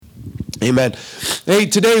Amen. Hey,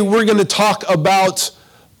 today we're going to talk about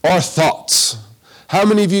our thoughts. How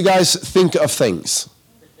many of you guys think of things?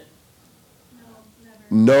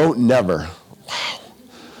 No, never. Wow.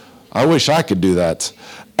 I wish I could do that.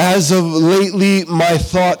 As of lately, my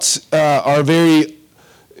thoughts are very,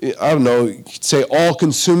 I don't know, you could say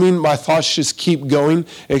all-consuming. My thoughts just keep going,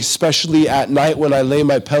 especially at night when I lay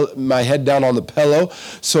my head down on the pillow.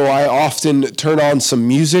 So I often turn on some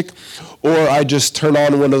music, or I just turn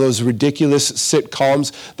on one of those ridiculous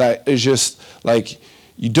sitcoms that is just like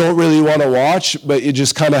you don't really want to watch, but it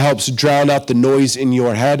just kind of helps drown out the noise in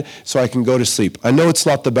your head so I can go to sleep. I know it's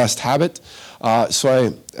not the best habit,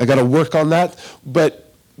 so I got to work on that.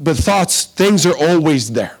 But thoughts, things are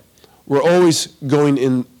always there. We're always going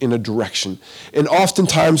in a direction. And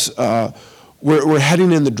oftentimes, we're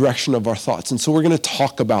heading in the direction of our thoughts. And so we're going to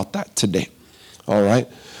talk about that today. All right?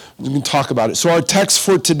 We can talk about it. So our text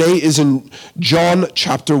for today is in John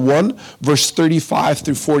chapter 1, verse 35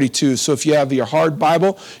 through 42. So if you have your hard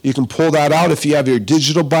Bible, you can pull that out. If you have your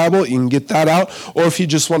digital Bible, you can get that out. Or if you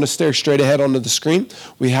just want to stare straight ahead onto the screen,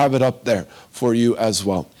 we have it up there for you as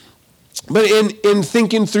well. But in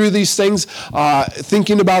thinking through these things,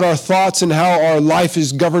 thinking about our thoughts and how our life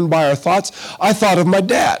is governed by our thoughts, I thought of my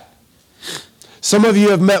dad. Some of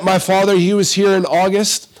you have met my father. He was here in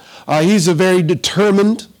August. He's a very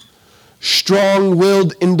determined,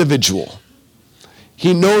 strong-willed individual.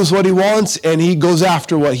 He knows what he wants, and he goes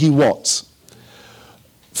after what he wants.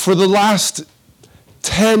 For the last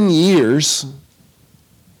 10 years,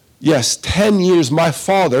 yes, 10 years, my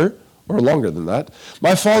father, or longer than that,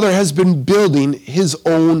 my father has been building his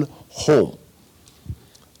own home.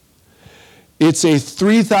 It's a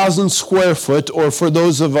 3,000 square foot, or for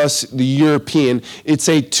those of us, the European, it's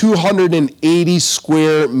a 280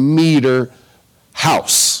 square meter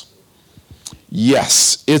house.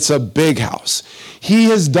 Yes, it's a big house. He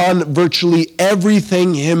has done virtually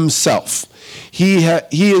everything himself. He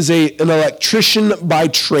is an electrician by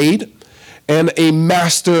trade and a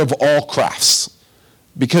master of all crafts.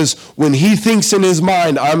 Because when he thinks in his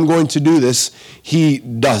mind, I'm going to do this, he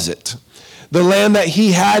does it. The land that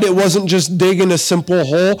he had, it wasn't just digging a simple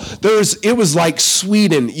hole. It was like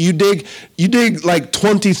Sweden. You dig like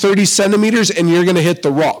 20, 30 centimeters and you're going to hit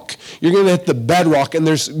the rock. You're going to hit the bedrock and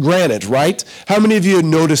there's granite, right? How many of you have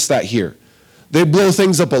noticed that here? They blow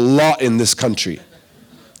things up a lot in this country.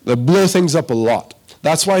 They blow things up a lot.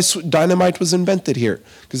 That's why dynamite was invented here,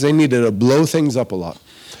 because they needed to blow things up a lot.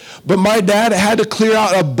 But my dad had to clear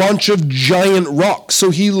out a bunch of giant rocks.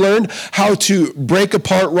 So he learned how to break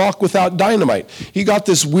apart rock without dynamite. He got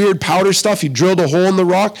this weird powder stuff. He drilled a hole in the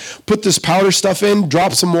rock, put this powder stuff in,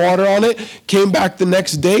 dropped some water on it, came back the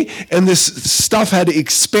next day, and this stuff had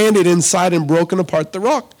expanded inside and broken apart the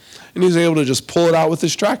rock. And he was able to just pull it out with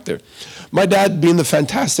his tractor. My dad, being the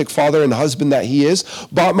fantastic father and husband that he is,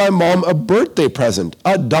 bought my mom a birthday present,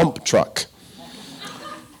 a dump truck.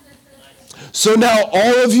 So now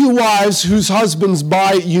all of you wives whose husbands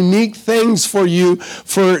buy unique things for you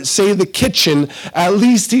for, say, the kitchen, at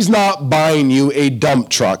least he's not buying you a dump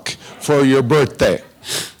truck for your birthday.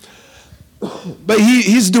 But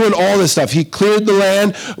he's doing all this stuff. He cleared the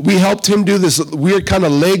land. We helped him do this weird kind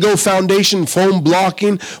of Lego foundation, foam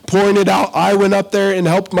blocking, pouring it out. I went up there and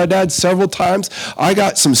helped my dad several times. I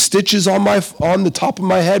got some stitches on the top of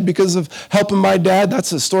my head because of helping my dad.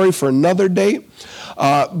 That's a story for another day.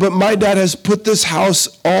 But my dad has put this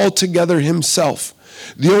house all together himself.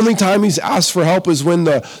 The only time he's asked for help is when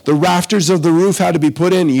the rafters of the roof had to be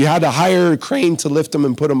put in. You had to hire a crane to lift them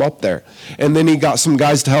and put them up there. And then he got some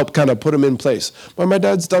guys to help kind of put them in place. But my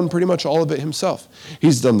dad's done pretty much all of it himself.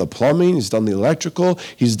 He's done the plumbing, he's done the electrical,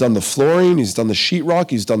 he's done the flooring, he's done the sheetrock,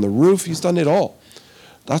 he's done the roof, he's done it all.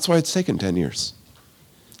 That's why it's taken 10 years,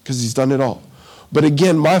 because he's done it all. But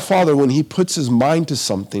again, my father, when he puts his mind to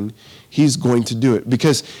something, he's going to do it.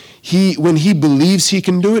 Because when he believes he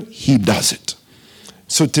can do it, he does it.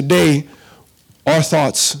 So today, our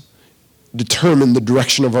thoughts determine the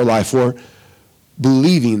direction of our life, or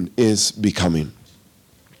believing is becoming.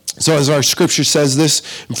 So as our scripture says this,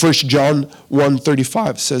 in 1 John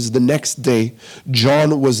 1:35 says, the next day,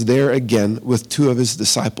 John was there again with two of his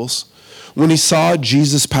disciples. When he saw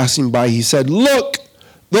Jesus passing by, he said, "Look,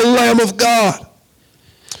 the Lamb of God."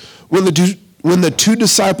 When the two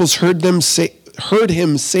disciples heard him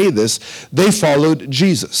say this, they followed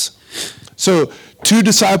Jesus. So 2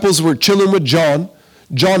 disciples were chilling with John.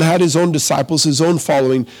 John had his own disciples, his own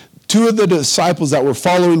following. 2 of the disciples that were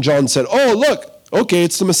following John said, "Oh, look, okay,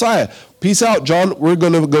 it's the Messiah. Peace out, John. We're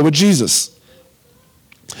going to go with Jesus."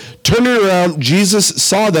 Turning around, Jesus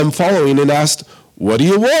saw them following and asked, "What do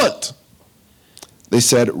you want?" They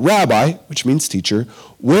said, "Rabbi," which means teacher,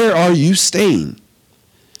 "where are you staying?"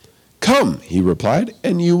 "Come," he replied,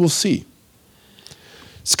 "and you will see."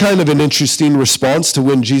 It's kind of an interesting response to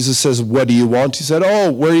when Jesus says, "What do you want?" He said,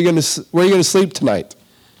 "Oh, where are you going to sleep tonight?"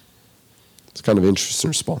 It's kind of an interesting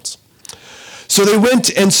response. So they went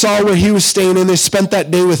and saw where he was staying, and they spent that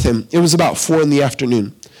day with him. It was about 4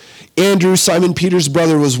 p.m. Andrew, Simon Peter's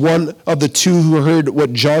brother, was one of the two who heard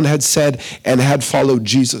what John had said and had followed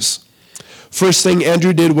Jesus. First thing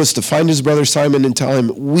Andrew did was to find his brother Simon and tell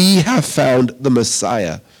him, "We have found the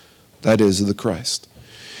Messiah," that is, the Christ.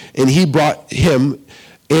 And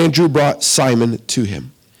Andrew brought Simon to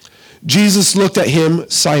him. Jesus looked at him,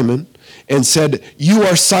 Simon, and said, "You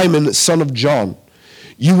are Simon, son of John.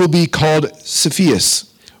 You will be called Cephas,"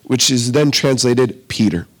 which is then translated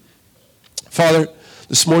Peter. Father,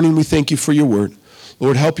 this morning we thank you for your word.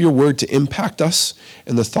 Lord, help your word to impact us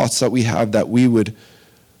and the thoughts that we have, that we would,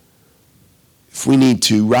 if we need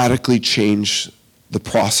to, radically change the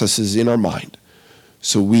processes in our mind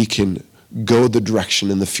so we can go the direction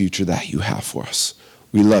in the future that you have for us.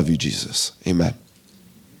 We love you, Jesus. Amen.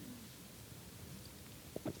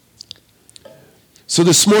 So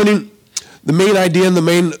this morning, the main idea and the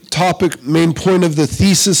main topic, main point of the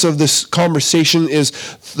thesis of this conversation is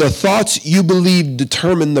the thoughts you believe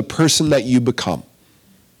determine the person that you become.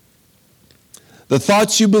 The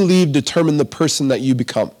thoughts you believe determine the person that you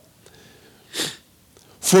become.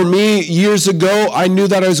 For me, years ago, I knew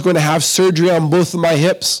that I was going to have surgery on both of my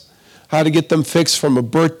hips. I had to get them fixed from a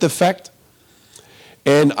birth defect.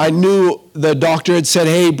 And I knew the doctor had said,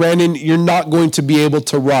 "Hey, Brandon, you're not going to be able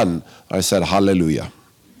to run." I said, hallelujah.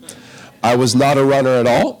 I was not a runner at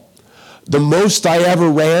all. The most I ever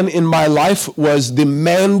ran in my life was the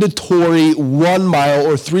mandatory 1 mile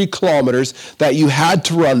or 3 kilometers that you had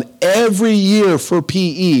to run every year for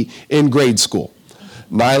PE in grade school.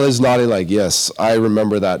 Nyla's nodding like, yes, I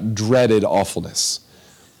remember that dreaded awfulness.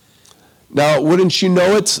 Now, wouldn't you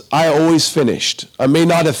know it, I always finished. I may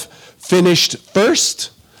not have finished first,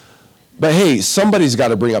 but hey, somebody's got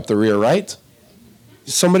to bring up the rear, right?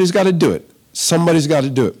 Somebody's got to do it. Somebody's got to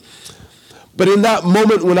do it. But in that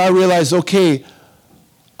moment when I realized, okay,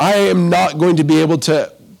 I am not going to be able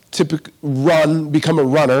to become a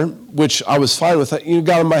runner, which I was fine with, it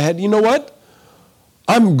got in my head, you know what?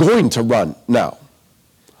 I'm going to run now.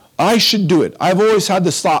 I should do it. I've always had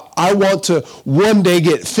this thought, I want to one day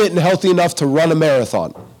get fit and healthy enough to run a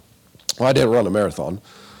marathon. Well, I didn't run a marathon.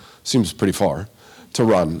 Seems pretty far to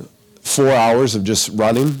run. 4 hours of just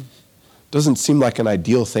running doesn't seem like an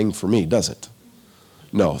ideal thing for me, does it?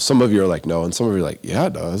 No. Some of you are like, no. And some of you are like, yeah,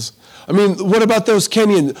 it does. I mean, what about those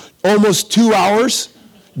Kenyans? Almost 2 hours,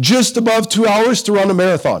 just above 2 hours to run a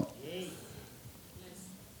marathon.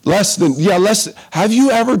 Less. Have you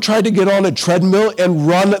ever tried to get on a treadmill and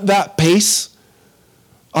run that pace?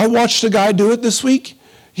 I watched a guy do it this week.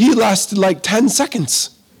 He lasted like 10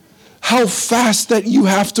 seconds. How fast that you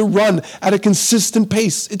have to run at a consistent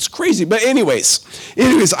pace. It's crazy. But anyways,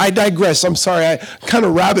 I digress. I'm sorry. I kind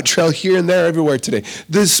of rabbit trail here and there everywhere today.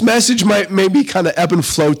 This message may be kind of ebb and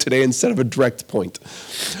flow today instead of a direct point.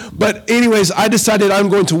 But anyways, I decided I'm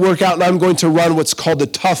going to work out and I'm going to run what's called the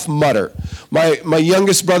Tough Mudder. My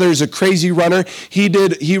youngest brother is a crazy runner. He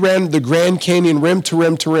ran the Grand Canyon rim to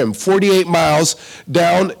rim to rim, 48 miles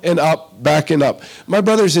down and up, back and up. My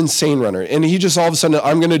brother's an insane runner, and he just all of a sudden,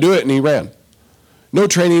 I'm going to do it, and he ran. No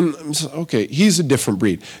training. Okay, he's a different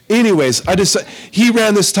breed. Anyways, he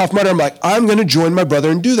ran this Tough Mudder. I'm like, I'm going to join my brother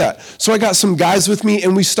and do that. So I got some guys with me,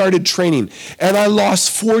 and we started training. And I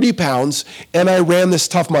lost 40 pounds, and I ran this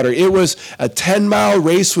Tough Mudder. It was a 10-mile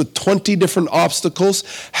race with 20 different obstacles.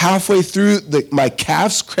 Halfway through, my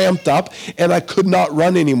calves cramped up, and I could not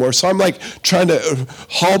run anymore. So I'm like trying to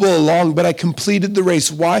hobble along, but I completed the race.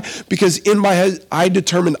 Why? Because in my head, I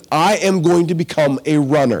determined I am going to become a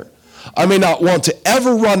runner. I may not want to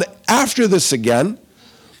ever run after this again,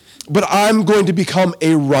 but I'm going to become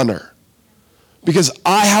a runner because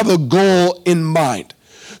I have a goal in mind.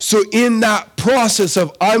 So in that process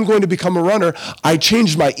of I'm going to become a runner, I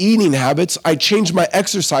changed my eating habits. I changed my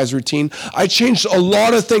exercise routine. I changed a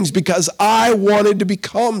lot of things because I wanted to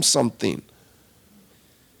become something.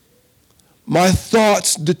 My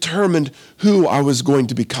thoughts determined who I was going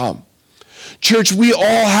to become. Church, we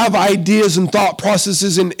all have ideas and thought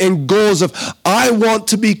processes and goals of, I want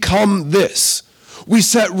to become this. We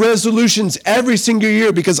set resolutions every single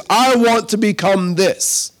year because I want to become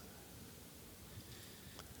this.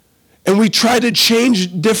 And we try to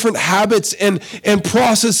change different habits and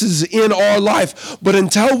processes in our life. But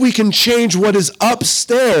until we can change what is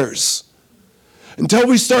upstairs, until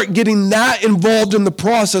we start getting that involved in the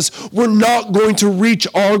process, we're not going to reach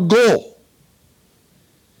our goal.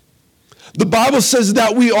 The Bible says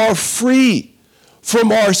that we are free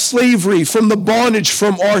from our slavery, from the bondage,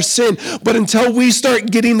 from our sin. But until we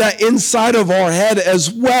start getting that inside of our head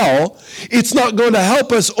as well, it's not going to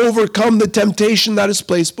help us overcome the temptation that is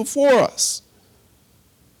placed before us.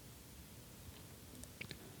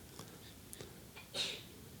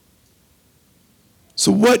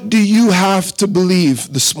 So what do you have to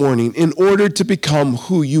believe this morning in order to become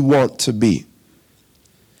who you want to be?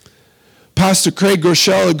 Pastor Craig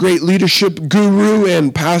Groeschel, a great leadership guru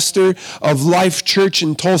and pastor of Life Church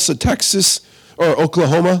in Tulsa, Texas, or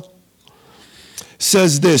Oklahoma,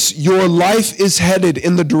 says this: your life is headed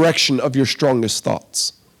in the direction of your strongest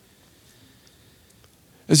thoughts.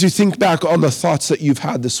 As you think back on the thoughts that you've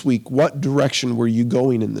had this week, what direction were you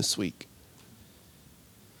going in this week?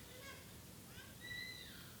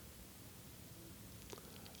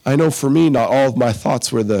 I know for me, not all of my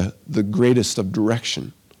thoughts were the greatest of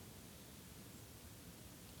direction.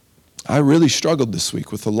 I really struggled this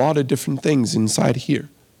week with a lot of different things inside here.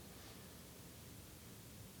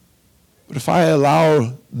 But if I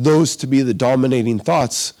allow those to be the dominating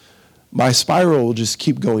thoughts, my spiral will just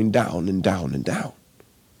keep going down and down and down.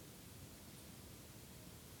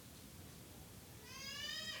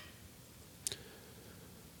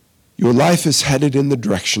 Your life is headed in the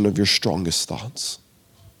direction of your strongest thoughts.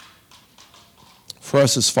 For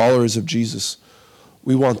us as followers of Jesus,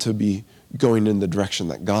 we want to be going in the direction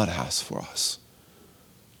that God has for us.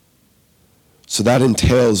 So that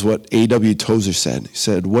entails what A.W. Tozer said. He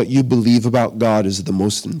said, what you believe about God is the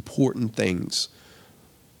most important thing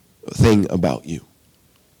about you.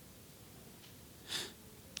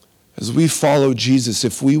 As we follow Jesus,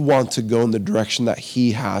 if we want to go in the direction that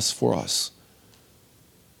he has for us,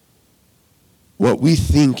 what we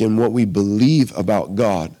think and what we believe about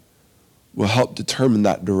God will help determine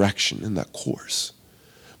that direction and that course.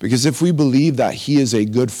 Because if we believe that he is a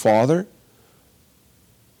good father,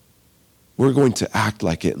 we're going to act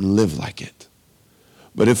like it and live like it.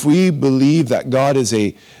 But if we believe that God is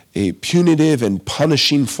a punitive and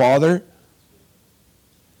punishing father,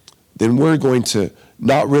 then we're going to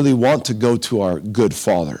not really want to go to our good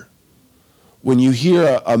father. When you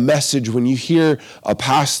hear a message, when you hear a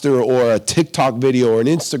pastor or a TikTok video or an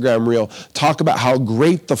Instagram reel talk about how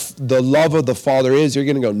great the love of the Father is, you're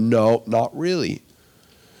going to go, no, not really.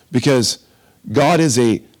 Because God is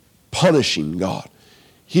a punishing God.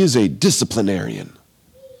 He is a disciplinarian.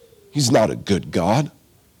 He's not a good God.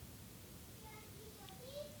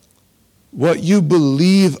 What you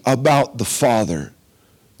believe about the Father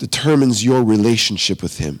determines your relationship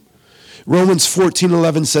with him. Romans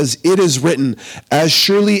 14:11 says, it is written, as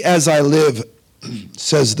surely as I live,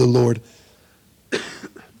 says the Lord,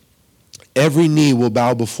 every knee will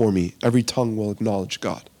bow before me, every tongue will acknowledge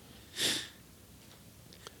God.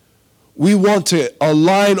 We want to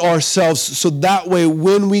align ourselves so that way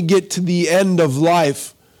when we get to the end of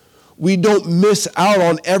life, we don't miss out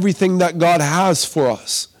on everything that God has for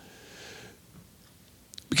us.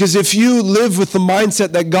 Because if you live with the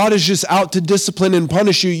mindset that God is just out to discipline and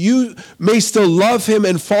punish you, you may still love him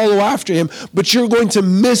and follow after him, but you're going to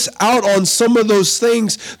miss out on some of those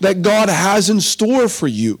things that God has in store for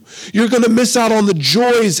you. You're going to miss out on the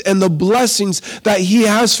joys and the blessings that he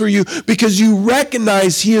has for you because you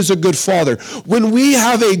recognize he is a good father. When we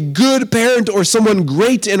have a good parent or someone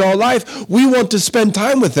great in our life, we want to spend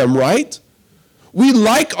time with them, right? We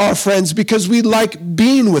like our friends because we like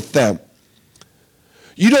being with them.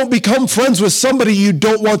 You don't become friends with somebody you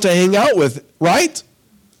don't want to hang out with, right?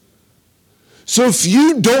 So if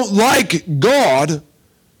you don't like God,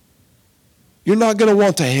 you're not going to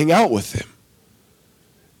want to hang out with him.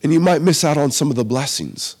 And you might miss out on some of the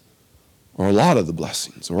blessings, or a lot of the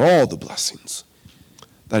blessings, or all the blessings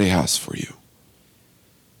that he has for you.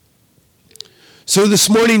 So this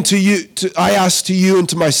morning I ask to you and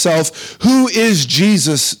to myself, who is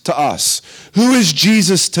Jesus to us? Who is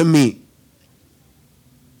Jesus to me?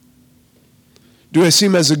 Do I see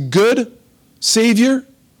him as a good Savior?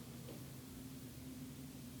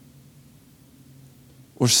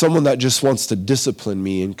 Or someone that just wants to discipline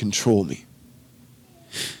me and control me?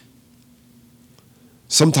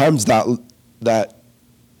 Sometimes that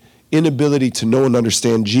inability to know and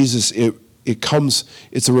understand Jesus,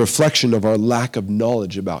 it's a reflection of our lack of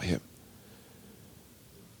knowledge about him.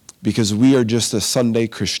 Because we are just a Sunday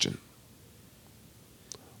Christian.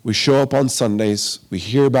 We show up on Sundays, we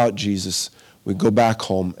hear about Jesus, we go back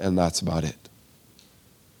home, and that's about it.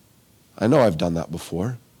 I know I've done that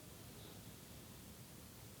before.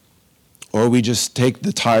 Or we just take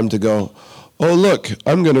the time to go, oh, look,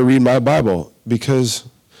 I'm going to read my Bible because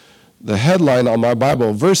the headline on my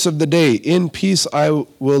Bible, verse of the day, in peace I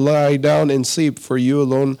will lie down and sleep, for you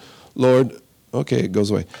alone, Lord, okay, it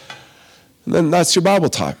goes away. And then that's your Bible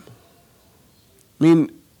time. I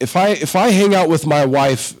mean, if I hang out with my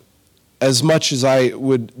wife as much as I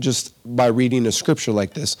would just by reading a scripture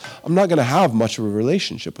like this, I'm not going to have much of a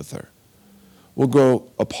relationship with her. We'll grow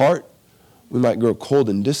apart. We might grow cold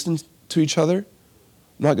and distant to each other.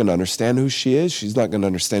 I'm not going to understand who she is. She's not going to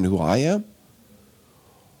understand who I am.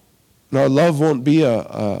 And our love won't be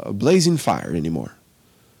a blazing fire anymore.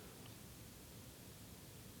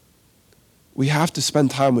 We have to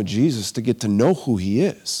spend time with Jesus to get to know who he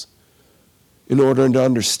is in order to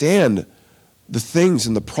understand the things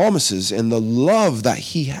and the promises and the love that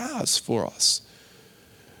he has for us.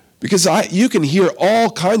 Because you can hear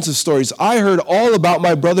all kinds of stories. I heard all about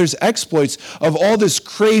my brother's exploits of all this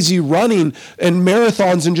crazy running and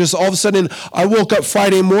marathons, and just all of a sudden I woke up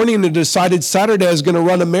Friday morning and decided Saturday I was going to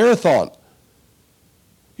run a marathon.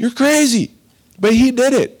 You're crazy. But he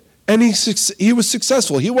did it, and he was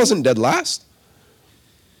successful. He wasn't dead last.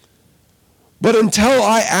 But until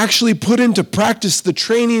I actually put into practice the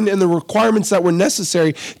training and the requirements that were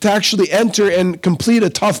necessary to actually enter and complete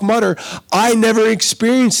a Tough Mudder, I never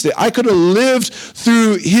experienced it. I could have lived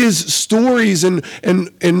through his stories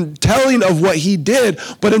and telling of what he did,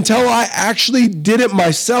 but until I actually did it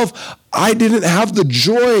myself, I didn't have the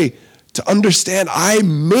joy to understand I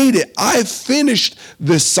made it. I finished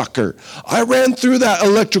this sucker. I ran through that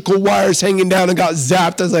electrical wires hanging down and got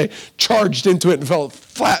zapped as I charged into it and fell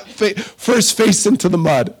flat first face into the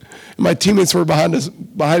mud. And my teammates were behind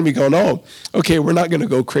me going, oh, okay, we're not going to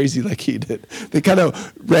go crazy like he did. They kind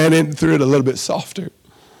of ran in through it a little bit softer.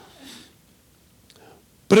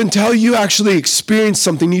 But until you actually experience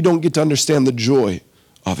something, you don't get to understand the joy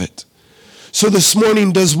of it. So this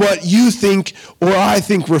morning, does what you think or I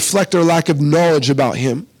think reflect our lack of knowledge about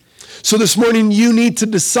him? So this morning, you need to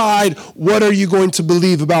decide, what are you going to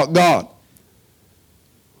believe about God?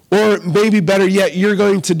 Or maybe better yet, you're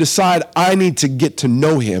going to decide, I need to get to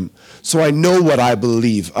know him so I know what I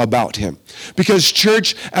believe about him. Because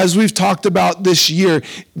church, as we've talked about this year,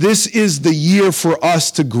 this is the year for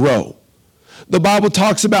us to grow. The Bible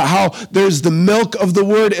talks about how there's the milk of the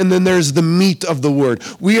word and then there's the meat of the word.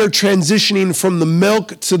 We are transitioning from the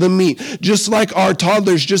milk to the meat. Just like our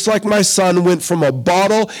toddlers, just like my son went from a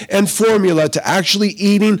bottle and formula to actually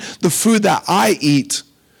eating the food that I eat.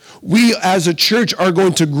 We as a church are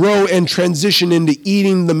going to grow and transition into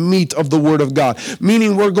eating the meat of the word of God.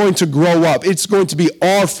 Meaning we're going to grow up. It's going to be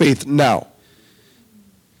our faith now.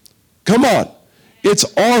 Come on. It's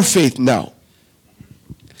our faith now.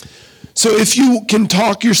 So if you can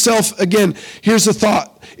talk yourself, again, here's a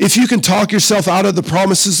thought. If you can talk yourself out of the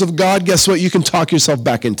promises of God, guess what? You can talk yourself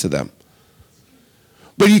back into them.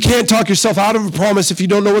 But you can't talk yourself out of a promise if you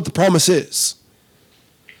don't know what the promise is.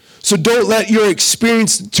 So don't let your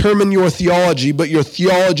experience determine your theology, but your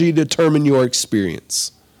theology determine your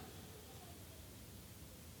experience.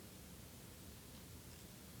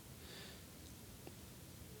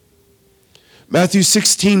 Matthew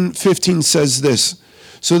 16:15 says this.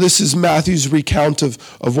 So this is Matthew's recount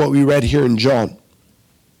of what we read here in John.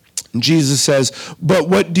 And Jesus says, but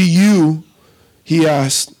what do you, he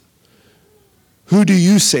asked, who do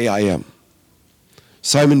you say I am?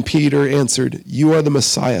 Simon Peter answered, you are the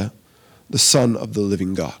Messiah, the Son of the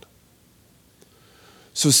living God.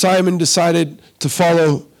 So Simon decided to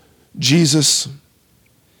follow Jesus.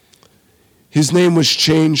 His name was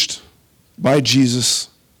changed by Jesus.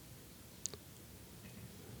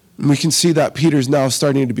 And we can see that Peter's now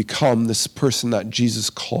starting to become this person that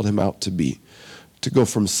Jesus called him out to be, to go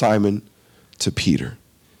from Simon to Peter.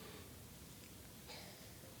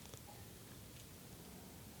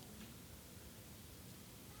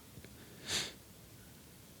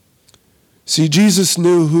 See, Jesus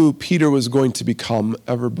knew who Peter was going to become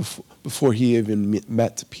ever before he even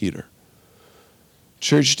met Peter.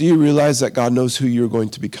 Church, do you realize that God knows who you're going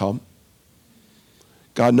to become?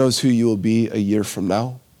 God knows who you will be a year from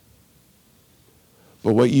now.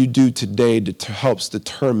 But what you do today helps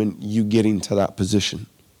determine you getting to that position.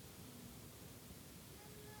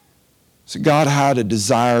 So God had a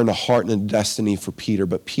desire and a heart and a destiny for Peter,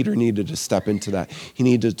 but Peter needed to step into that. He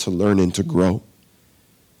needed to learn and to grow.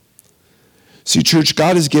 See, church,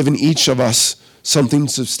 God has given each of us something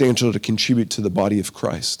substantial to contribute to the body of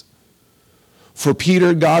Christ. For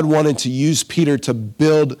Peter, God wanted to use Peter to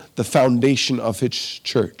build the foundation of his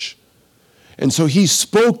church. And so he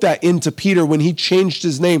spoke that into Peter when he changed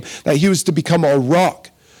his name, that he was to become a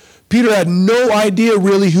rock. Peter had no idea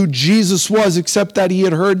really who Jesus was, except that he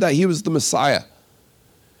had heard that he was the Messiah.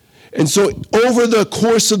 And so over the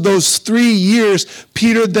course of those 3 years,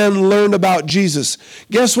 Peter then learned about Jesus.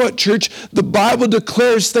 Guess what, church? The Bible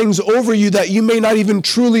declares things over you that you may not even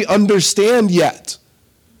truly understand yet.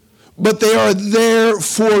 But they are there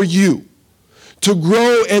for you to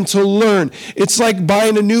grow and to learn. It's like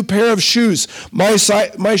buying a new pair of shoes. My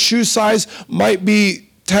shoe size might be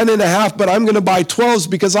 10 and a half, but I'm going to buy 12s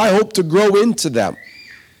because I hope to grow into them.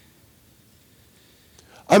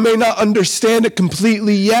 I may not understand it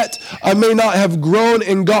completely yet. I may not have grown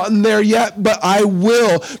and gotten there yet, but I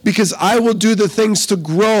will, because I will do the things to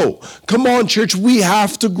grow. Come on, church, we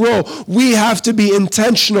have to grow. We have to be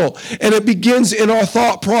intentional, and it begins in our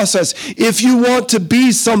thought process. If you want to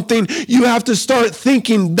be something, you have to start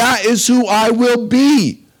thinking, that is who I will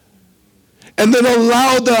be. And then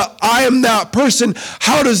allow the I am that person.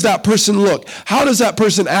 How does that person look? How does that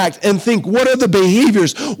person act? And think, what are the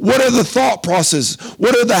behaviors? What are the thought processes?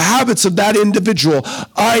 What are the habits of that individual?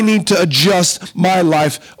 I need to adjust my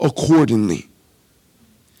life accordingly.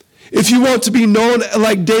 If you want to be known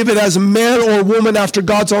like David as a man or a woman after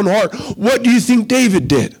God's own heart, what do you think David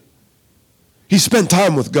did? He spent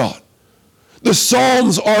time with God. The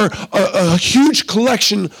Psalms are a huge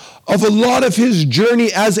collection of a lot of his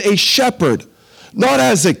journey as a shepherd. Not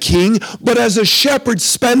as a king, but as a shepherd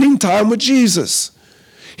spending time with Jesus.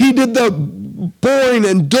 He did the boring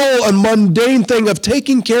and dull and mundane thing of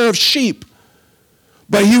taking care of sheep.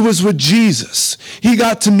 But he was with Jesus. He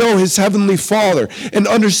got to know his heavenly Father and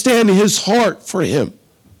understand his heart for him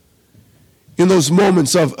in those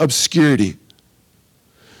moments of obscurity.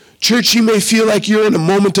 Church, you may feel like you're in a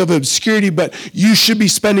moment of obscurity, but you should be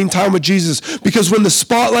spending time with Jesus, because when the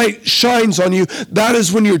spotlight shines on you, that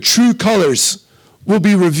is when your true colors will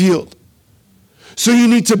be revealed. So you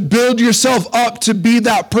need to build yourself up to be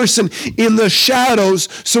that person in the shadows,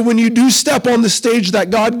 so when you do step on the stage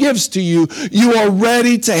that God gives to you, you are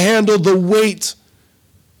ready to handle the weight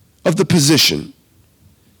of the position.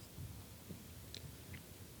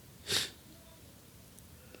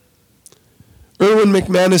 Erwin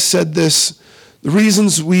McManus said this: the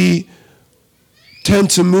reasons we tend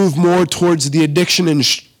to move more towards the addiction and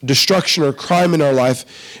destruction or crime in our life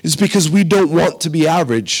is because we don't want to be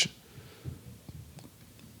average,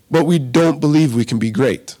 but we don't believe we can be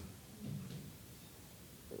great.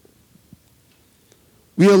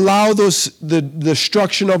 We allow the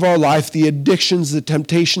destruction of our life, the addictions, the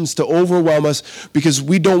temptations to overwhelm us because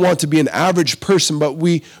we don't want to be an average person, but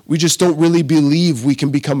we just don't really believe we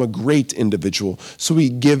can become a great individual. So we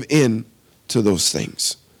give in to those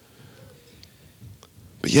things.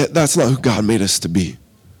 But yet that's not who God made us to be.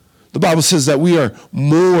 The Bible says that we are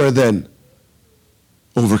more than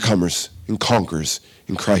overcomers and conquerors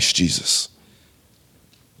in Christ Jesus.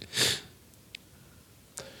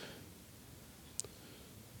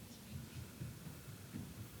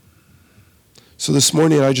 So this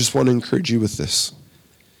morning, I just want to encourage you with this.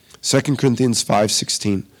 2 Corinthians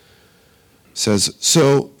 5:16 says,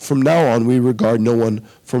 "So from now on, we regard no one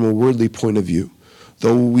from a worldly point of view.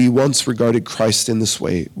 Though we once regarded Christ in this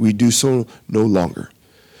way, we do so no longer.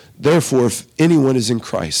 Therefore, if anyone is in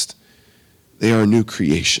Christ, they are a new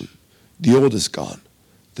creation. The old is gone,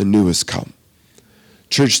 the new has come."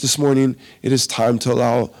 Church, this morning, it is time to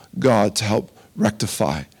allow God to help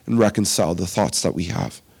rectify and reconcile the thoughts that we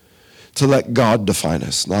have. To let God define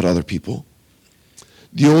us, not other people.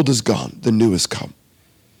 The old is gone, the new has come.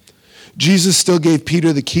 Jesus still gave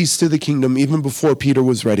Peter the keys to the kingdom even before Peter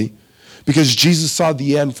was ready, because Jesus saw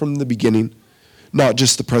the end from the beginning, not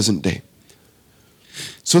just the present day.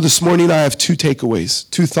 So this morning I have 2 takeaways,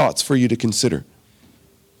 2 thoughts for you to consider.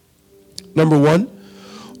 Number 1,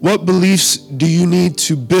 what beliefs do you need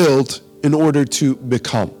to build in order to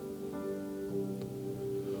become?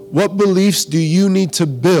 What beliefs do you need to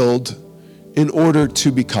build in order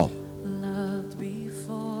to become?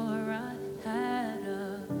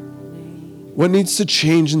 What needs to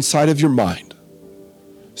change inside of your mind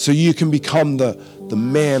so you can become the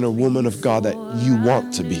man or woman of God that you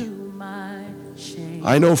want to be?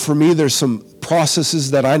 I know for me there's some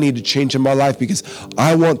processes that I need to change in my life because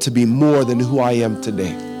I want to be more than who I am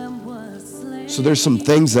today. So there's some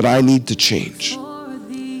things that I need to change.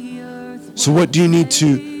 So what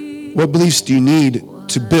beliefs do you need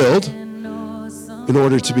to build in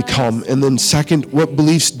order to become? And then second, what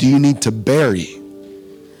beliefs do you need to bury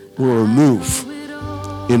or remove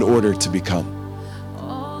in order to become?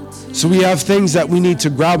 So we have things that we need to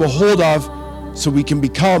grab a hold of so we can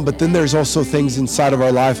become, but then there's also things inside of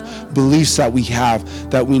our life, beliefs that we have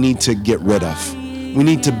that we need to get rid of. We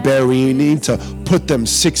need to bury, we need to put them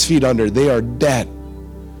 6 feet under. They are dead,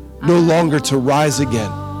 no longer to rise again.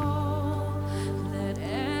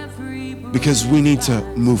 because we need to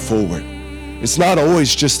move forward. It's not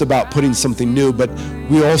always just about putting something new, but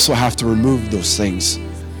we also have to remove those things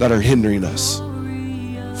that are hindering us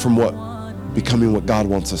from becoming what God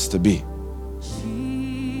wants us to be.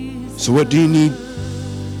 So what do you need?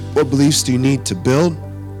 What beliefs do you need to build?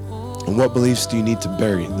 And what beliefs do you need to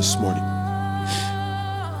bury this morning?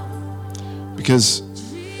 Because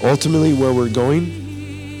ultimately where we're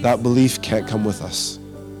going, that belief can't come with us.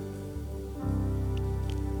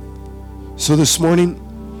 So this morning,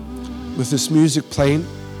 with this music playing,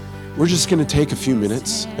 we're just going to take a few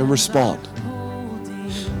minutes and respond.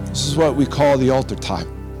 This is what we call the altar time.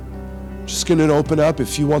 Just going to open up.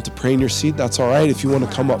 If you want to pray in your seat, that's all right. If you want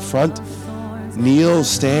to come up front, kneel,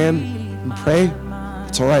 stand, and pray,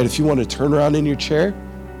 that's all right. If you want to turn around in your chair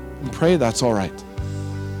and pray, that's all right.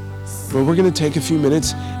 But we're going to take a few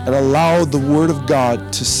minutes and allow the Word of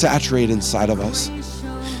God to saturate inside of us.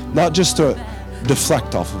 Not just to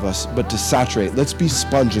deflect off of us, but to saturate. Let's be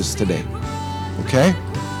sponges today, okay?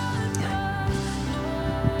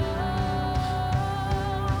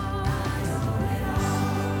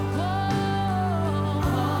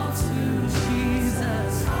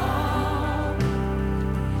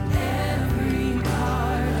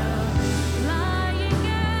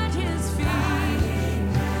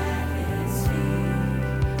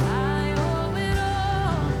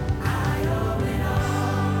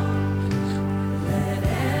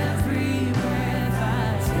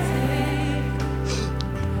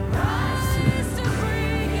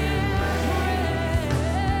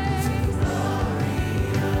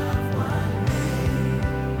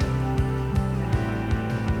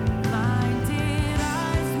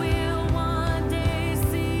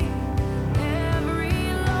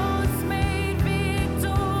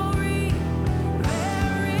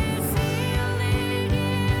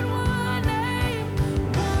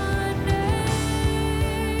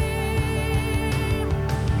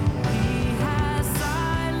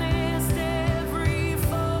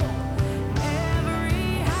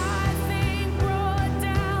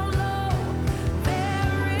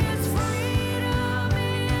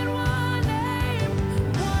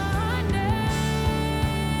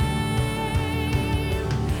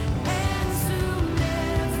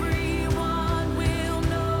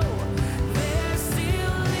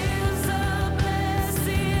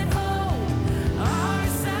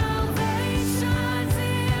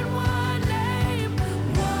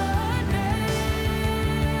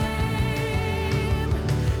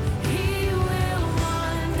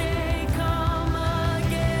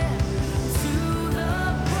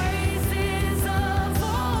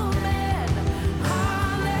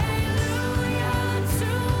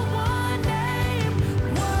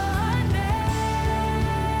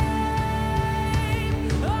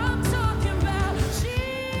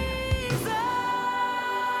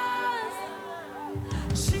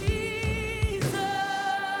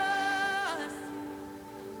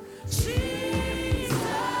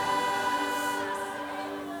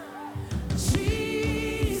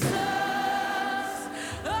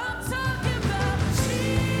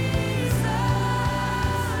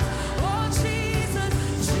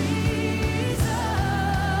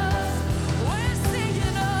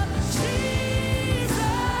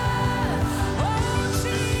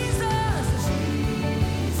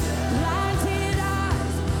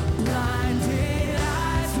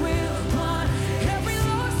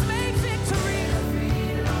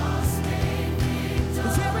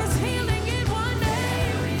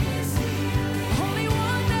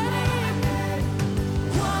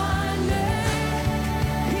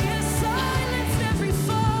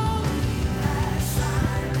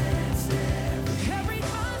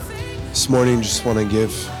 This morning, just want to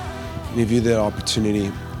give any of you the opportunity.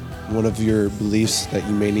 One of your beliefs that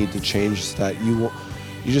you may need to change is that you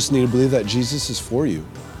just need to believe that Jesus is for you,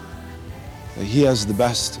 that He has the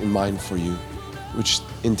best in mind for you, which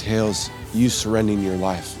entails you surrendering your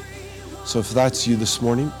life. So if that's you this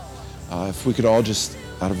morning, if we could all just,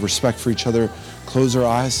 out of respect for each other, close our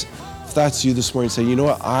eyes. If that's you this morning, say, you know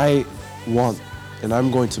what, I want and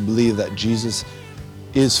I'm going to believe that Jesus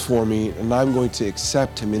is for me, and I'm going to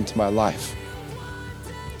accept Him into my life.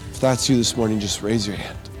 If that's you this morning, just raise your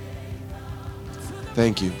hand.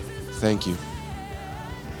 Thank you. Thank you.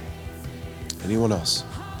 Anyone else?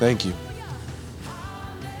 Thank you.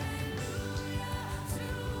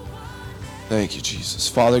 Thank you, Jesus.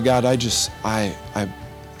 Father God, I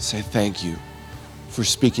say thank you for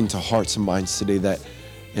speaking to hearts and minds today,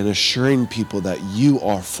 and assuring people that you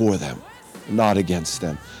are for them, not against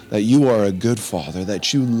them, that you are a good Father,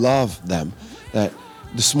 that you love them, that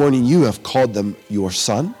this morning you have called them your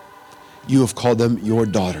son, you have called them your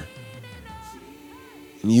daughter,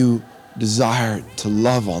 and you desire to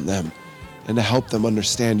love on them and to help them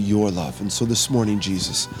understand your love. And so this morning,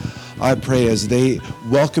 Jesus, I pray as they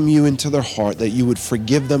welcome you into their heart that you would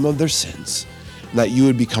forgive them of their sins and that you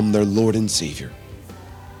would become their Lord and Savior.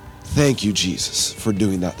 Thank you, Jesus, for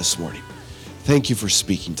doing that this morning. Thank you for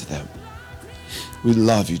speaking to them. We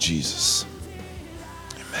love you, Jesus.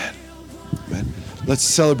 Amen. Amen. Let's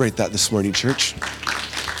celebrate that this morning, church.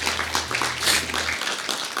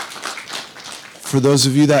 For those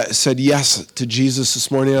of you that said yes to Jesus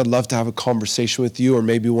this morning, I'd love to have a conversation with you or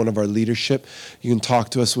maybe one of our leadership. You can talk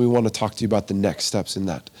to us. We want to talk to you about the next steps in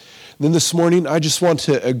that. And then this morning, I just want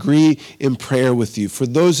to agree in prayer with you. For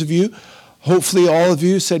those of you, hopefully all of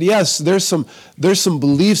you said, yes, there's some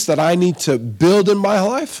beliefs that I need to build in my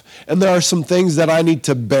life, and there are some things that I need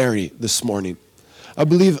to bury this morning.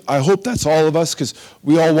 I hope that's all of us because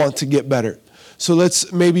we all want to get better. So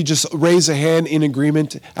let's maybe just raise a hand in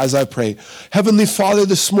agreement as I pray. Heavenly Father,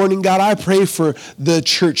 this morning, God, I pray for the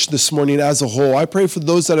church this morning as a whole. I pray for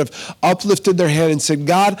those that have uplifted their hand and said,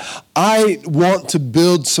 God, I want to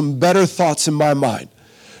build some better thoughts in my mind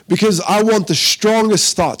because I want the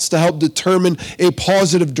strongest thoughts to help determine a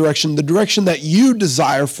positive direction, the direction that you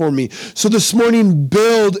desire for me. So this morning,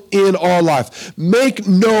 build in our life. Make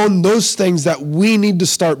known those things that we need to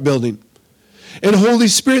start building. And Holy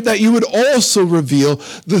Spirit, that you would also reveal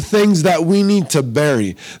the things that we need to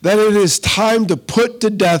bury, that it is time to put to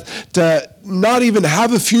death, to not even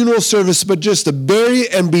have a funeral service, but just to bury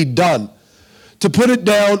it and be done, to put it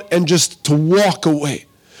down and just to walk away.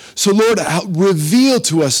 So Lord, reveal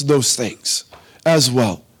to us those things as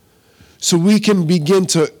well, so we can begin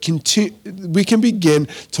to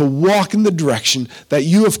walk in the direction that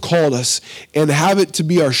you have called us and have it to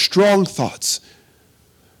be our strong thoughts,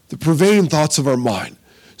 the prevailing thoughts of our mind,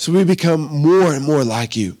 so we become more and more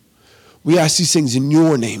like you. We ask these things in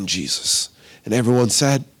your name, Jesus. And everyone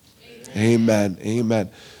said, amen. Amen.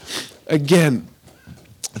 Again,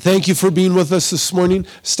 thank you for being with us this morning,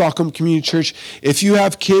 Stockholm Community Church. If you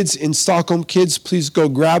have kids in Stockholm Kids, please go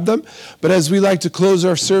grab them. But as we like to close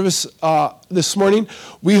our service this morning,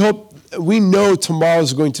 we know tomorrow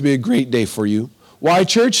is going to be a great day for you. Why,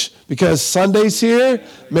 church? Because Sunday's here,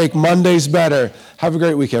 make Mondays better. Have a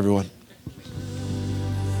great week, everyone.